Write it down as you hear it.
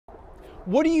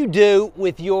What do you do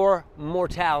with your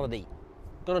mortality?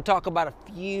 I'm going to talk about a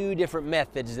few different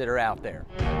methods that are out there.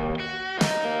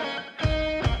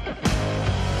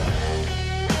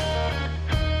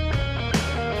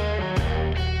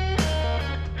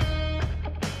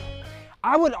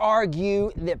 I would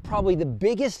argue that probably the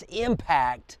biggest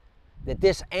impact that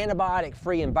this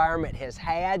antibiotic-free environment has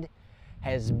had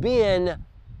has been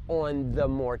on the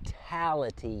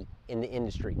mortality in the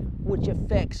industry, which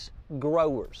affects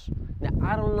growers. Now,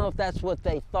 I don't know if that's what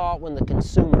they thought when the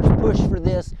consumers pushed for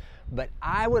this, but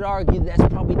I would argue that's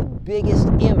probably the biggest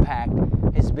impact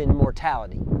has been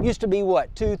mortality. Used to be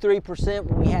what, 2-3%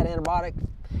 when we had antibiotic.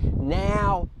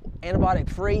 Now,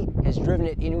 antibiotic-free has driven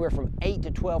it anywhere from 8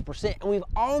 to 12%, and we've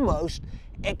almost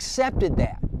accepted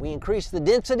that. We increased the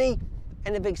density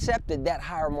and have accepted that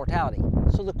higher mortality.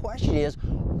 So the question is,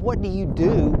 what do you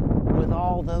do with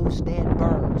all those dead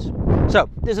birds? So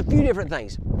there's a few different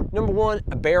things. Number one,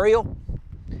 a burial.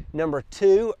 Number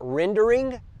two,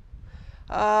 rendering.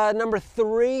 Number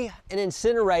three, an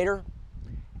incinerator.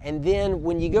 And then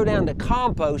when you go down to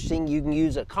composting, you can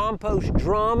use a compost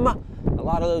drum, a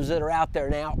lot of those that are out there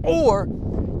now, or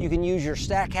you can use your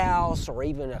stack house or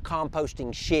even a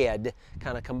composting shed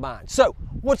kind of combined. So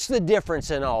what's the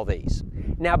difference in all these?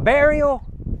 Now, burial,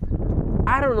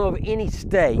 I don't know of any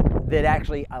state that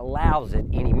actually allows it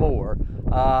anymore.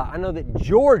 I know that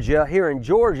Georgia, here in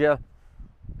Georgia,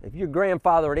 if you're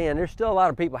grandfathered in, there's still a lot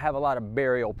of people have a lot of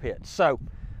burial pits. So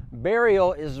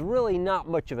burial is really not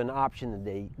much of an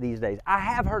option these days. I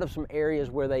have heard of some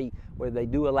areas where they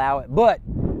do allow it, but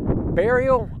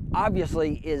burial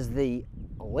obviously is the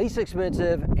least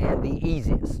expensive and the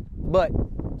easiest, but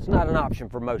it's not an option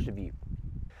for most of you.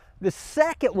 The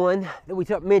second one that we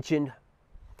mentioned,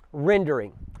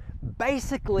 rendering,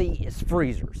 basically is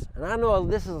freezers. And I know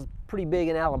this is pretty big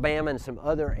in Alabama and some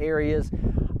other areas.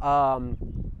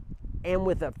 And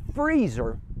with a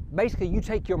freezer, basically you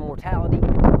take your mortality,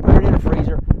 put it in a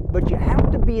freezer, but you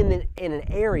have to be in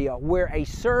an area where a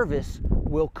service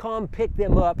will come pick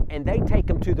them up and they take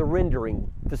them to the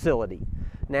rendering facility.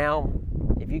 Now,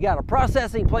 if you got a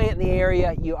processing plant in the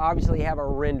area, you obviously have a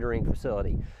rendering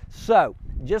facility. So,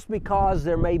 just because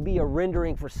there may be a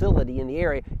rendering facility in the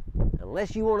area,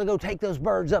 unless you want to go take those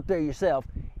birds up there yourself,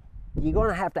 you're going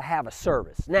to have a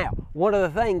service. Now, one of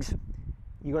the things,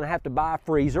 you're going to have to buy a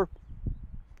freezer.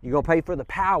 You're going to pay for the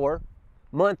power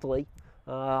monthly.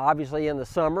 Obviously in the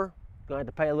summer, you're going to have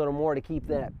to pay a little more to keep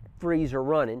that freezer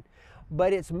running.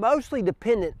 But it's mostly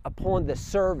dependent upon the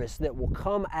service that will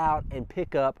come out and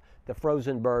pick up the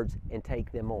frozen birds and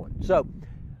take them on. So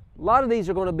a lot of these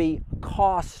are going to be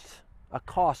a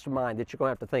cost mine that you're going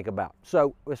to have to think about.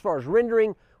 So as far as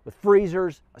rendering, with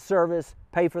freezers, a service,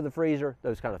 pay for the freezer,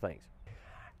 those kind of things.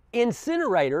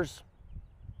 Incinerators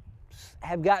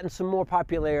have gotten some more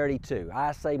popularity too.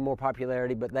 I say more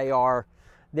popularity, but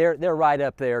they're right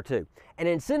up there too. An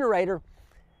incinerator,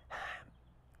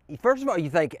 first of all, you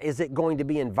think, is it going to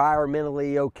be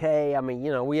environmentally okay? I mean,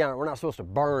 you know, we're not supposed to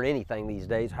burn anything these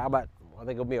days. How about, I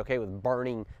think it'll be okay with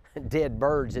burning dead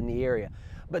birds in the area.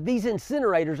 But these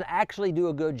incinerators actually do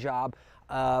a good job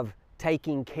of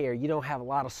taking care. You don't have a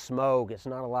lot of smoke. It's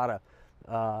not a lot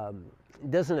of,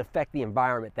 it doesn't affect the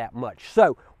environment that much.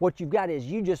 So what you've got is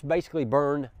you just basically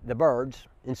burn the birds,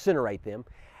 incinerate them,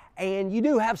 and you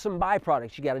do have some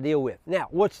byproducts you got to deal with. Now,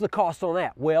 what's the cost on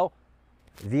that? Well,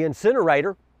 the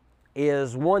incinerator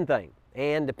is one thing,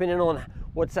 and depending on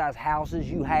what size houses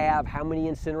you have, how many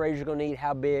incinerators you're going to need,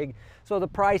 how big, so the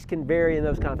price can vary and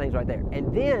those kind of things right there.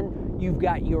 And then you've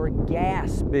got your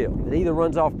gas bill. It either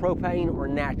runs off propane or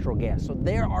natural gas. So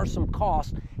there are some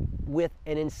costs with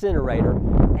an incinerator,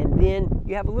 and then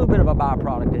you have a little bit of a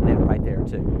byproduct in that right there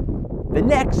too. The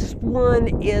next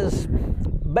one is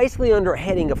basically under a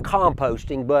heading of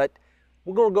composting, but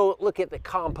we're going to go look at the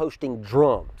composting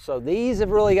drum. So these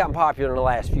have really gotten popular in the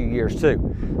last few years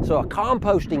too. So a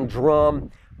composting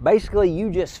drum, basically you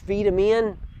just feed them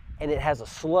in and it has a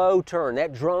slow turn.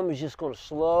 That drum is just going to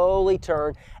slowly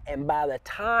turn, and by the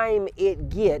time it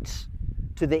gets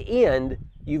to the end,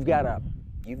 you've got a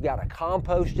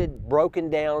composted, broken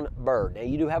down bird. Now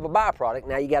you do have a byproduct,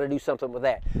 now you got to do something with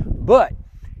that. But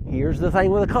here's the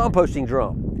thing with a composting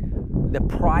drum. The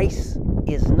price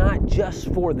is not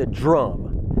just for the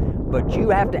drum, but you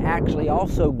have to actually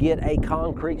also get a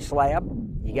concrete slab.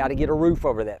 You got to get a roof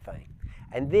over that thing.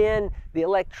 And then the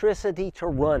electricity to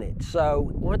run it.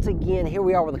 So once again, here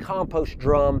we are with a compost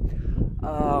drum.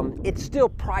 It's still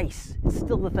price. It's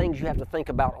still the things you have to think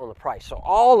about on the price. So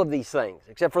all of these things,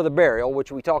 except for the burial,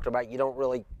 which we talked about, you don't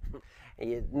really,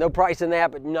 no price in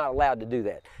that, but you're not allowed to do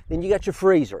that. Then you got your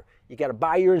freezer. You got to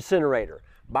buy your incinerator,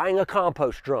 buying a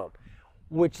compost drum.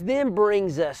 Which then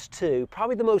brings us to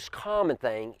probably the most common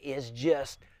thing is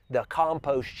just the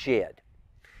compost shed.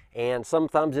 And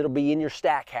sometimes it'll be in your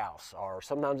stack house, or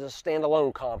sometimes it's a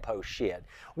standalone compost shed.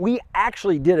 We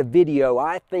actually did a video,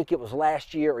 I think it was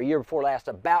last year or year before last,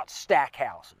 about stack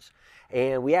houses.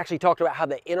 And we actually talked about how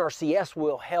the NRCS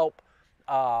will help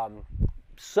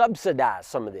subsidize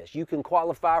some of this. You can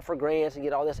qualify for grants and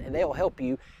get all this, and they'll help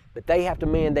you, but they have to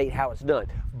mandate how it's done.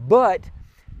 But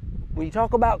when you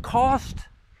talk about cost,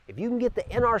 if you can get the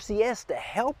NRCS to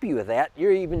help you with that,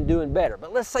 you're even doing better.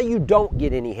 But let's say you don't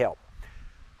get any help.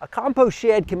 A compost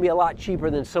shed can be a lot cheaper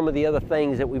than some of the other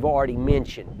things that we've already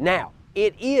mentioned. Now,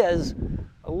 it is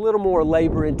a little more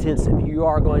labor intensive. You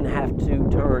are going to have to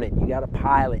turn it. You got to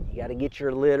pile it. You got to get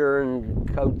your litter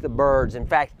and coat the birds. In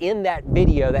fact, in that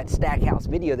video, that stack house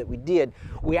video that we did,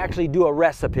 we actually do a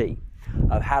recipe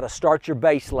of how to start your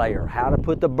base layer, how to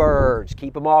put the birds,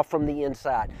 keep them off from the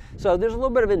inside. So there's a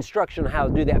little bit of instruction on how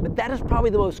to do that, but that is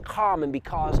probably the most common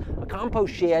because a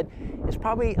compost shed is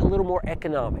probably a little more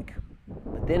economic.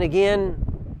 But then again,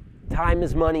 time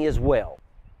is money as well.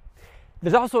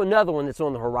 There's also another one that's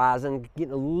on the horizon,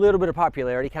 getting a little bit of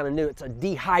popularity, kind of new. It's a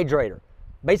dehydrator.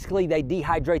 Basically, they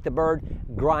dehydrate the bird,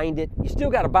 grind it. You still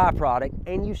got a byproduct,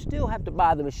 and you still have to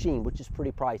buy the machine, which is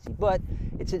pretty pricey. But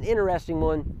it's an interesting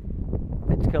one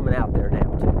that's coming out there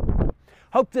now, too.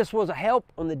 Hope this was a help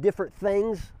on the different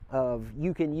things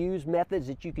methods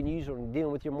that you can use when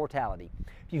dealing with your mortality.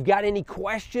 If you've got any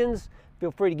questions,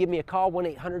 feel free to give me a call,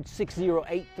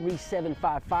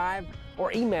 1-800-608-3755,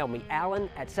 or email me,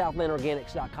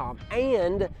 alan@southlandorganics.com.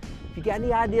 And if you got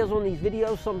any ideas on these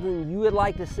videos, something you would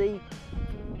like to see,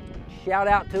 shout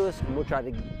out to us and we'll try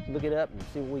to look it up and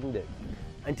see what we can do.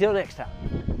 Until next time.